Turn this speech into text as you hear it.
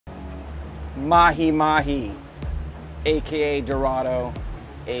Mahi Mahi, aka Dorado,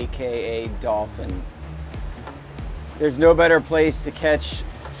 aka dolphin. There's no better place to catch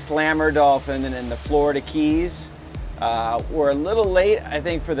slammer dolphin than in the Florida Keys. We're a little late, I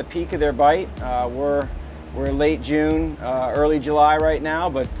think, for the peak of their bite. We're late June, early July right now,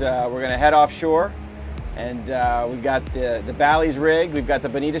 but we're gonna head offshore. And we've got the bally's rigged, we've got the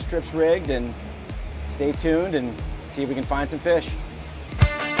bonito strips rigged, and stay tuned and see if we can find some fish.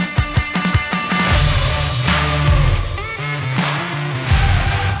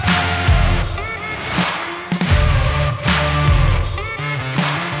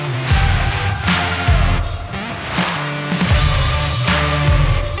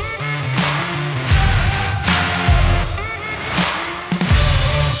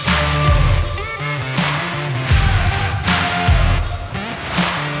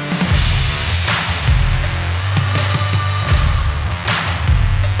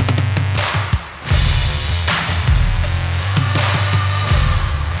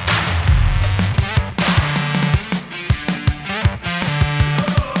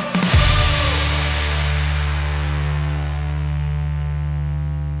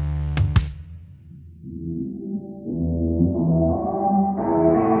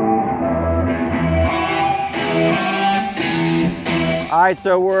 All right,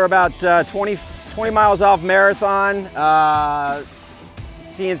 so we're about 20 miles off Marathon,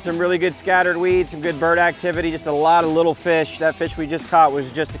 seeing some really good scattered weeds, some good bird activity, just a lot of little fish. That fish we just caught was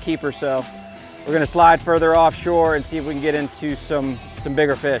just a keeper, so we're gonna slide further offshore and see if we can get into some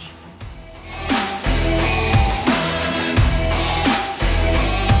bigger fish.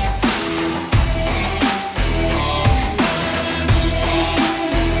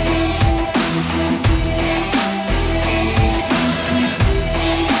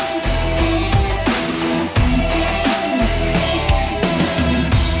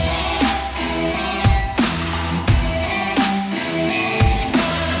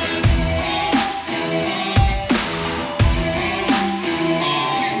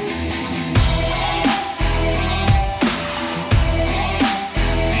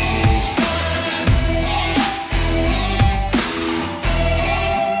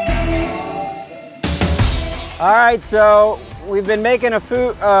 All right, so we've been making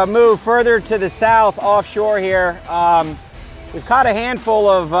a move further to the south offshore here. We've caught a handful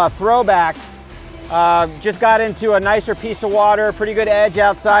of throwbacks. Just got into a nicer piece of water, pretty good edge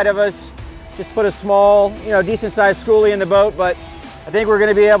outside of us. Just put a small, decent sized schoolie in the boat, but I think we're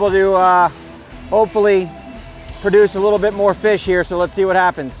gonna be able to hopefully produce a little bit more fish here, so let's see what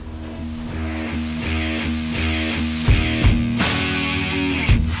happens.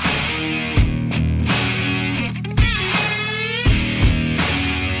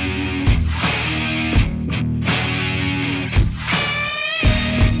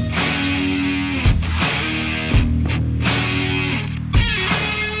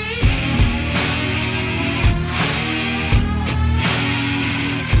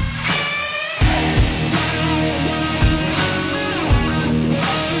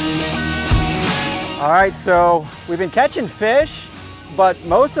 All right, so we've been catching fish, but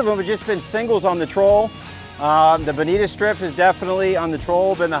most of them have just been singles on the troll. The bonito strip is definitely on the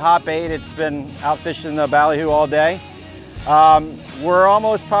troll, been the hot bait. It's been out fishing the ballyhoo all day. We're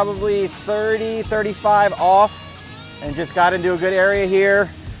almost probably 30, 35 off and just got into a good area here.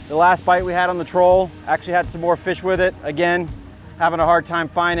 The last bite we had on the troll actually had some more fish with it. Again, having a hard time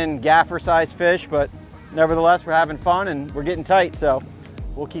finding gaffer sized fish, but nevertheless, we're having fun and we're getting tight, so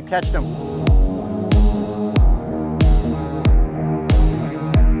we'll keep catching them.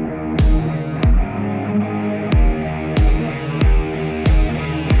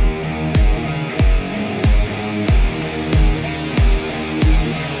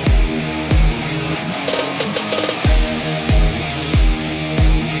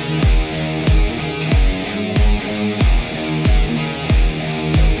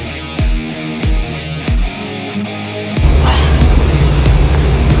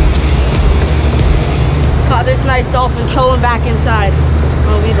 This nice dolphin trolling back inside.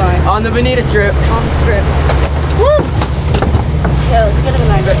 Oh, we line. On the bonito strip. On the strip. Woo! Yeah, let's get him a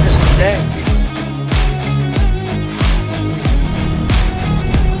nice best fish of the day.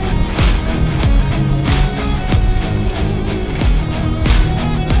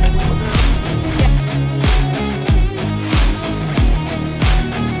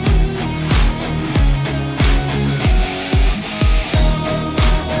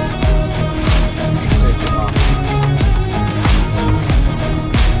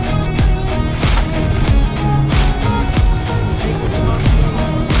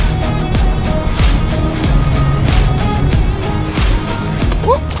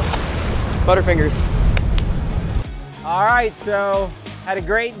 Butterfingers. All right, so had a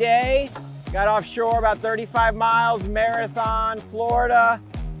great day. Got offshore about 35 miles, Marathon, Florida.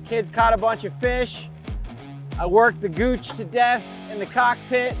 Kids caught a bunch of fish. I worked the gooch to death in the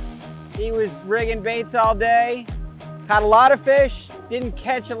cockpit. He was rigging baits all day. Caught a lot of fish, didn't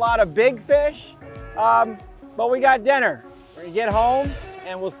catch a lot of big fish, but we got dinner. We're gonna get home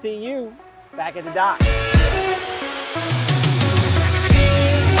and we'll see you back at the dock.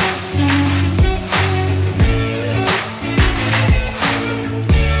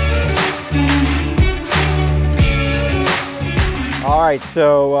 All right,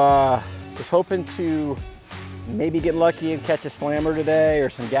 so was hoping to maybe get lucky and catch a slammer today or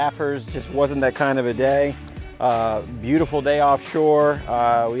some gaffers. Just wasn't that kind of a day. Beautiful day offshore.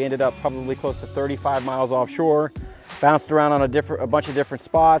 We ended up probably close to 35 miles offshore. Bounced around on a bunch of different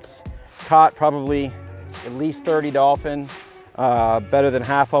spots. Caught probably at least 30 dolphin. Better than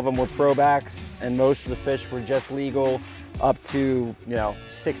half of them were throwbacks, and most of the fish were just legal up to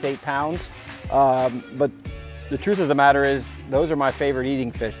 6-8 pounds. But the truth of the matter is, those are my favorite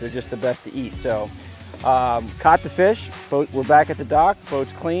eating fish. They're just the best to eat. So caught the fish. We're back at the dock.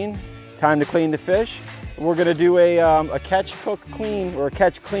 Boat's clean. Time to clean the fish. We're gonna do a catch, cook, clean, or a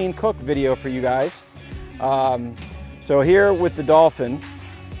catch, clean, cook video for you guys. So here with the dolphin,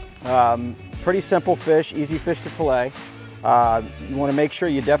 pretty simple fish, easy fish to fillet. You wanna make sure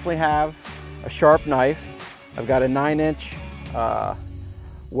you definitely have a sharp knife. I've got a 9-inch,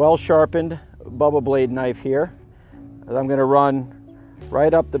 well-sharpened bubble blade knife here that I'm gonna run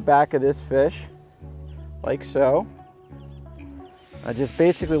right up the back of this fish, like so. I just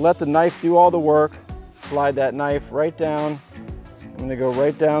basically let the knife do all the work. Slide that knife right down. I'm gonna go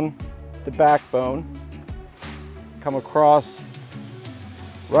right down the backbone, come across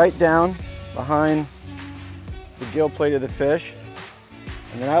right down behind the gill plate of the fish.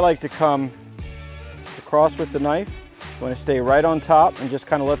 And then I like to come across with the knife. I'm gonna stay right on top and just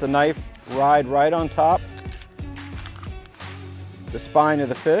kind of let the knife ride right on top the spine of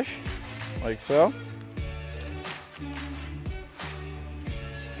the fish, like so.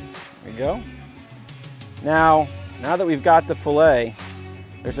 There we go. Now that we've got the fillet,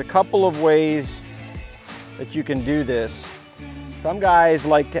 there's a couple of ways that you can do this. Some guys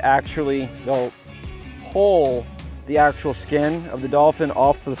like to actually, they'll pull the actual skin of the dolphin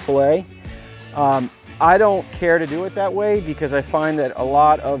off the fillet. I don't care to do it that way because I find that a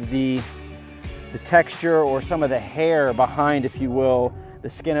lot of the texture or some of the hair behind, if you will, the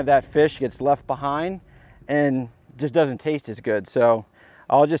skin of that fish gets left behind and just doesn't taste as good. So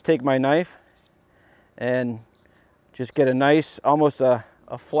I'll just take my knife and just get a nice, almost a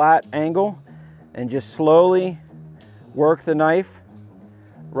flat angle, and just slowly work the knife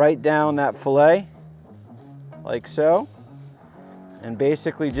right down that fillet, like so. And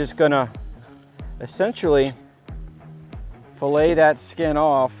basically just gonna essentially fillet that skin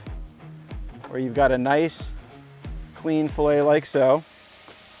off where you've got a nice clean fillet like so.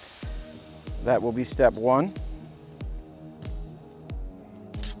 That will be step one.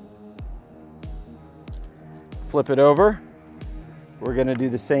 Flip it over. We're gonna do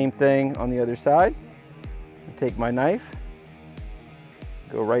the same thing on the other side. Take my knife,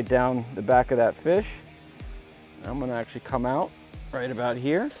 go right down the back of that fish. I'm gonna actually come out right about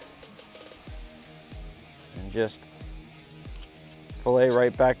here and just fillet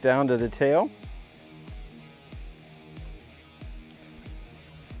right back down to the tail.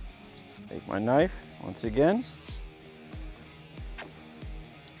 Take my knife once again,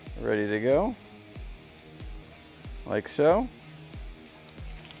 ready to go. Like so.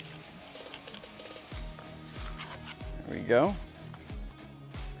 There we go.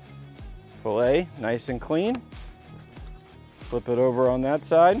 Fillet, nice and clean. Flip it over on that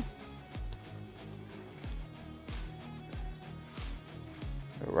side.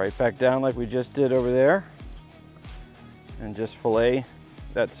 Go right back down like we just did over there. And just fillet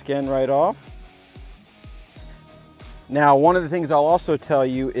that skin right off. Now, one of the things I'll also tell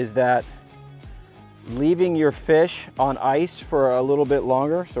you is that leaving your fish on ice for a little bit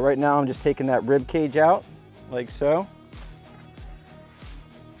longer. So right now I'm just taking that rib cage out, like so.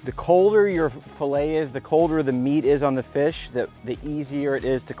 The colder your fillet is, the colder the meat is on the fish, the easier it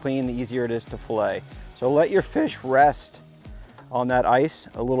is to clean, the easier it is to fillet. So let your fish rest on that ice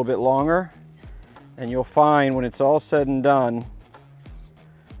a little bit longer, and you'll find when it's all said and done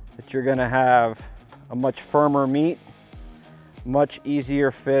that you're gonna have a much firmer meat, much easier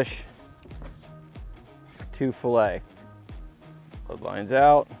fish to fillet. Bloodlines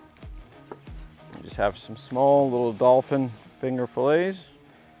out. You just have some small little dolphin finger fillets.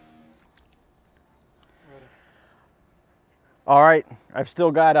 All right, I've still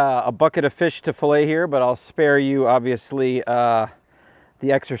got a bucket of fish to fillet here, but I'll spare you, obviously, the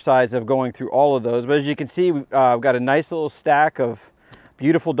exercise of going through all of those. But as you can see, we've got a nice little stack of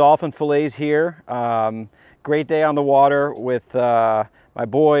beautiful dolphin fillets here. Great day on the water with my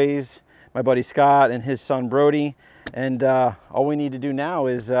boys, my buddy Scott and his son Brody. And all we need to do now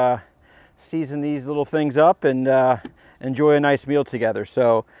is season these little things up and enjoy a nice meal together.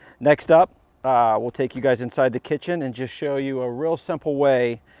 So next up, we'll take you guys inside the kitchen and just show you a real simple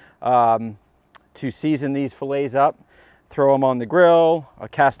way to season these fillets up. Throw them on the grill, a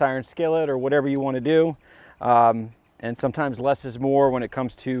cast iron skillet, or whatever you want to do. And sometimes less is more when it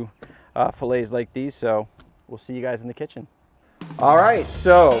comes to fillets like these. So we'll see you guys in the kitchen. All right,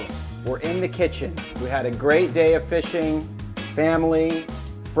 so we're in the kitchen. We had a great day of fishing, family,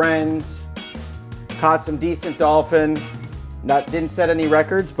 friends, caught some decent dolphin. Didn't set any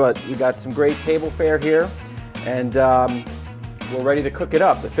records, but we got some great table fare here, and we're ready to cook it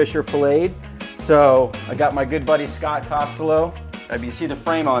up. The fish are filleted. So I got my good buddy Scott Costolo. You see the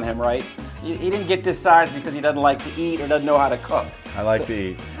frame on him, right? He didn't get this size because he doesn't like to eat or doesn't know how to cook. I like to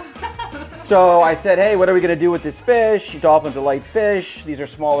eat. So I said, hey, what are we gonna do with this fish? Dolphin's a light fish. These are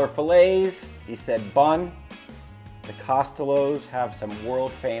smaller fillets. He said, bun. The Costolos have some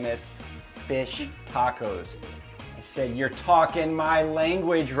world famous fish tacos. I said, you're talking my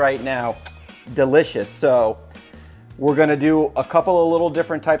language right now. Delicious. So we're gonna do a couple of little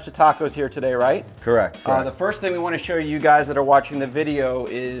different types of tacos here today, right? Correct. The first thing we wanna show you guys that are watching the video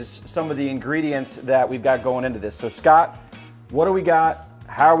is some of the ingredients that we've got going into this. So Scott, what do we got?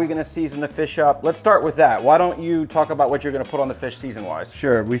 How are we gonna season the fish up? Let's start with that. Why don't you talk about what you're gonna put on the fish season-wise?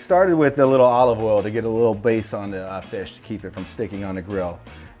 Sure, we started with a little olive oil to get a little base on the fish to keep it from sticking on the grill.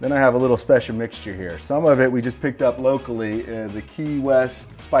 Then I have a little special mixture here. Some of it we just picked up locally. The Key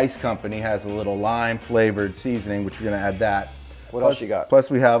West Spice Company has a little lime flavored seasoning, which we're gonna add that. What else you got? Plus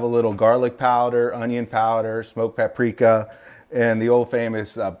we have a little garlic powder, onion powder, smoked paprika, and the old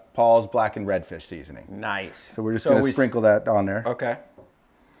famous Paul's black and redfish seasoning. Nice. So we're just gonna sprinkle that on there. Okay.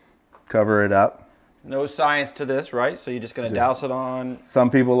 Cover it up. No science to this, right? So you're just gonna douse it on?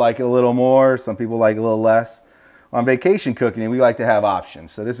 Some people like it a little more, some people like it a little less. On vacation cooking, we like to have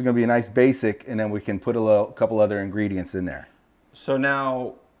options. So this is gonna be a nice basic, and then we can put a couple other ingredients in there. So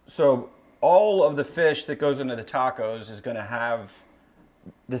now, all of the fish that goes into the tacos is gonna have,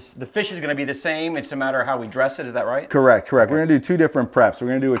 the fish is gonna be the same, it's a matter of how we dress it, is that right? Correct, correct. Okay. We're gonna do two different preps. We're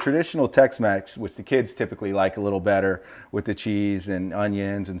gonna do a traditional Tex-Mex, which the kids typically like a little better with the cheese and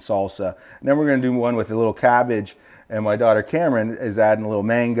onions and salsa. And then we're gonna do one with a little cabbage, and my daughter Camryn is adding a little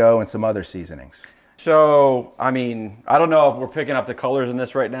mango and some other seasonings. So, I mean, I don't know if we're picking up the colors in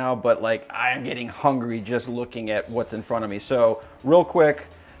this right now, but like I am getting hungry just looking at what's in front of me. So real quick,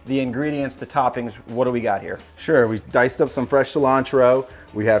 the ingredients, the toppings, what do we got here? Sure, we diced up some fresh cilantro.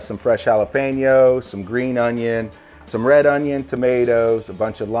 We have some fresh jalapeno, some green onion, some red onion, tomatoes, a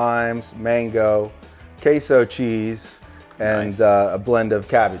bunch of limes, mango, queso cheese, and a blend of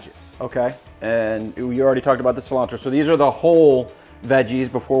cabbages. Okay, and you already talked about the cilantro. So these are the whole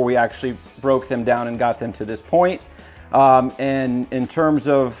veggies before we actually broke them down and got them to this point. And in terms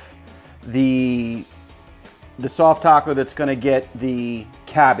of the soft taco that's gonna get the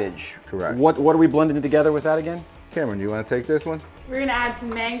cabbage. Correct. What are we blending together with that again? Camryn, do you wanna take this one? We're gonna add some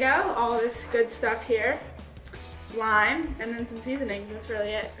mango, all this good stuff here, lime, and then some seasonings. That's really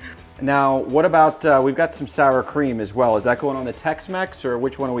it. Now, what about, we've got some sour cream as well. Is that going on the Tex-Mex, or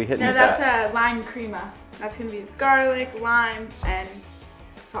which one are we hitting with that? No, that's lime crema. That's gonna be garlic, lime, and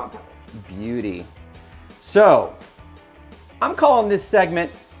salt and pepper. Beauty. So, I'm calling this segment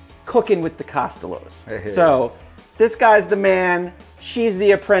Cooking with the Costolos. Hey. So, this guy's the man, she's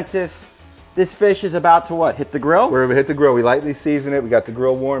the apprentice. This fish is about to what, hit the grill? We're gonna hit the grill. We lightly season it. We got the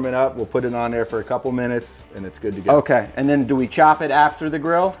grill warming up. We'll put it on there for a couple minutes and it's good to go. Okay, and then do we chop it after the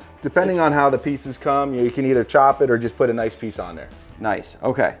grill? Depending on how the pieces come, you can either chop it or just put a nice piece on there. Nice,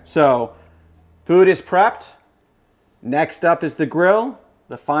 okay. So, food is prepped. Next up is the grill.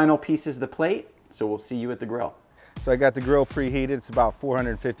 The final piece is the plate. So we'll see you at the grill. So I got the grill preheated. It's about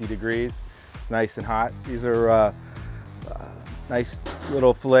 450 degrees. It's nice and hot. These are nice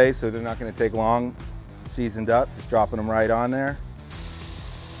little fillets, so they're not gonna take long. Seasoned up, just dropping them right on there.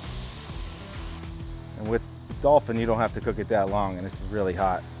 And with dolphin, you don't have to cook it that long, and this is really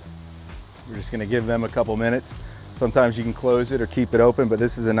hot. We're just gonna give them a couple minutes. Sometimes you can close it or keep it open, but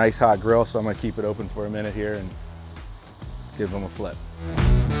this is a nice hot grill, so I'm gonna keep it open for a minute here and give them a flip.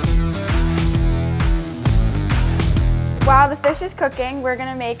 While the fish is cooking, we're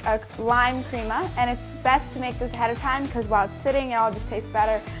gonna make a lime crema, and it's best to make this ahead of time because while it's sitting, it all just tastes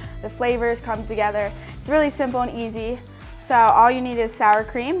better. The flavors come together. It's really simple and easy. So So all you need is sour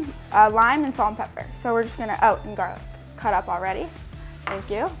cream, lime, and salt and pepper. So we're just gonna, oh, and garlic, cut up already. Thank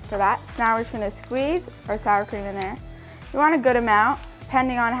you for that. So now we're just gonna squeeze our sour cream in there. You want a good amount,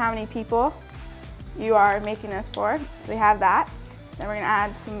 depending on how many people you are making this for. So we have that. Then we're gonna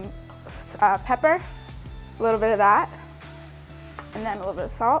add some pepper, a little bit of that, and then a little bit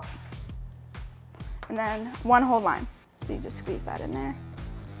of salt, and then 1 whole lime. So you just squeeze that in there.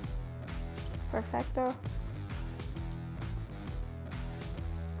 Perfecto.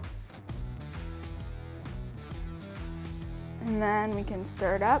 And then we can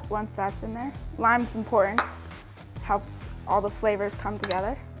stir it up once that's in there. Lime's important, helps all the flavors come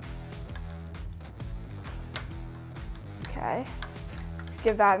together. Okay, just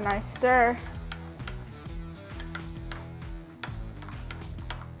give that a nice stir.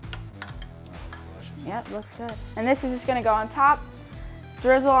 Yep, looks good. And this is just gonna go on top,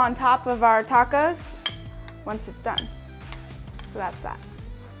 drizzle on top of our tacos once it's done. So that's that.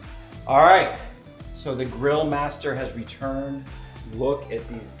 All right, so the grill master has returned. Look at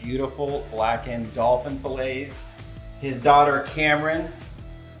these beautiful blackened dolphin fillets. His daughter Camryn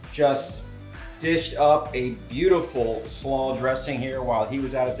just dished up a beautiful slaw dressing here while he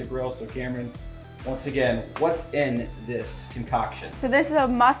was out at the grill. So Camryn, once again, what's in this concoction? So this is a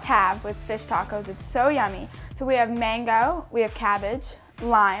must-have with fish tacos. It's so yummy. So we have mango, we have cabbage,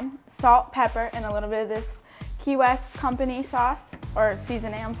 lime, salt, pepper, and a little bit of this Key West Company sauce, or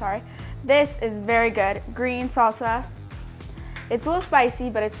seasoning, I'm sorry. This is very good. Green salsa. It's a little spicy,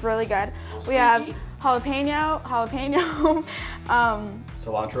 but it's really good. We have jalapeno,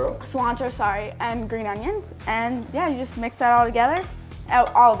 cilantro, sorry, and green onions. And yeah, you just mix that all together. Oh,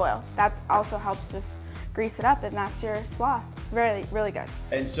 olive oil. That also helps just grease it up, and that's your slaw. It's really, really good.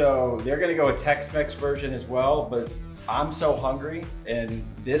 And so they're gonna go a Tex-Mex version as well, but I'm so hungry, and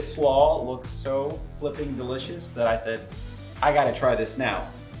this slaw looks so flipping delicious that I said, I gotta try this now.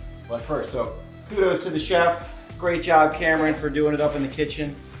 But first, so kudos to the chef. Great job, Camryn, for doing it up in the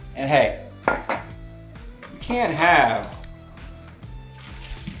kitchen. And hey, you can't have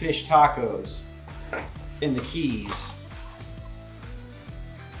fish tacos in the Keys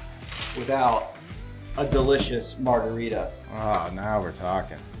without a delicious margarita. Oh, now we're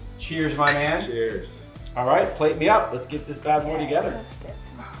talking. Cheers, my man. Cheers. All right, plate me up. Let's get this bad boy together. Let's get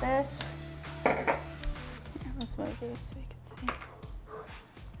some fish. Yeah, let's move these so you can see.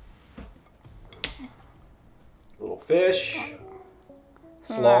 Little fish.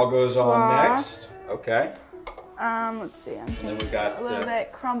 So Slaw that's goes slaw. on next. Okay. Let's see. And then we got a little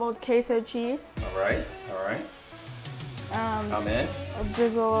bit crumbled queso cheese. All right. All right. I'm in. A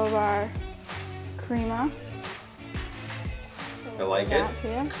drizzle of our crema. I like it.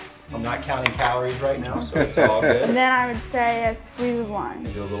 Here. I'm not counting calories right now, so it's all good. And then I would say a squeeze of lime.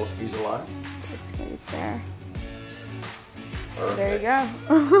 Do a little squeeze of lime. Just squeeze there. Perfect. There you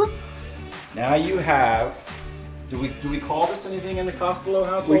go. Now you have. Do we call this anything in the Costolo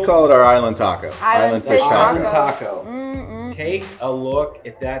household? We call it our island taco. Island fish Island tacos. taco. Mm-mm. Take a look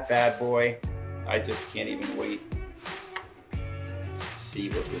at that bad boy. I just can't even wait to see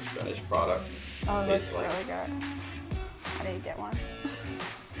what this finished product Oh, is that's like. really good. I need to get one.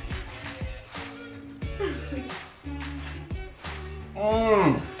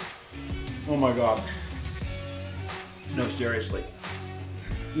 Oh my God. No, seriously.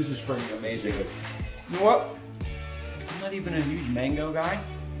 This is freaking amazing. You know what? I'm not even a huge mango guy,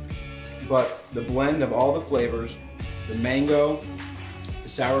 but the blend of all the flavors, the mango, the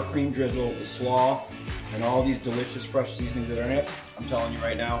sour cream drizzle, the slaw, and all these delicious fresh seasonings that are in it, I'm telling you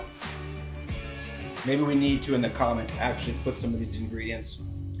right now, maybe we need to, in the comments, actually put some of these ingredients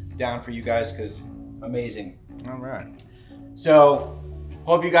down for you guys, because amazing. All right. So,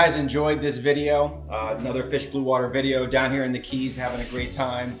 hope you guys enjoyed this video. Another Fish Bluewater video down here in the Keys, having a great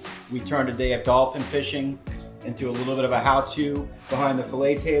time. We turned a day of dolphin fishing into a little bit of a how-to behind the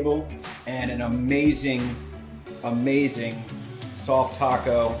fillet table, and an amazing, amazing soft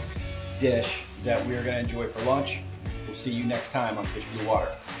taco dish that we're gonna enjoy for lunch. We'll see you next time on Fish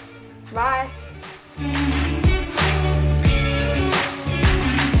Bluewater. Bye.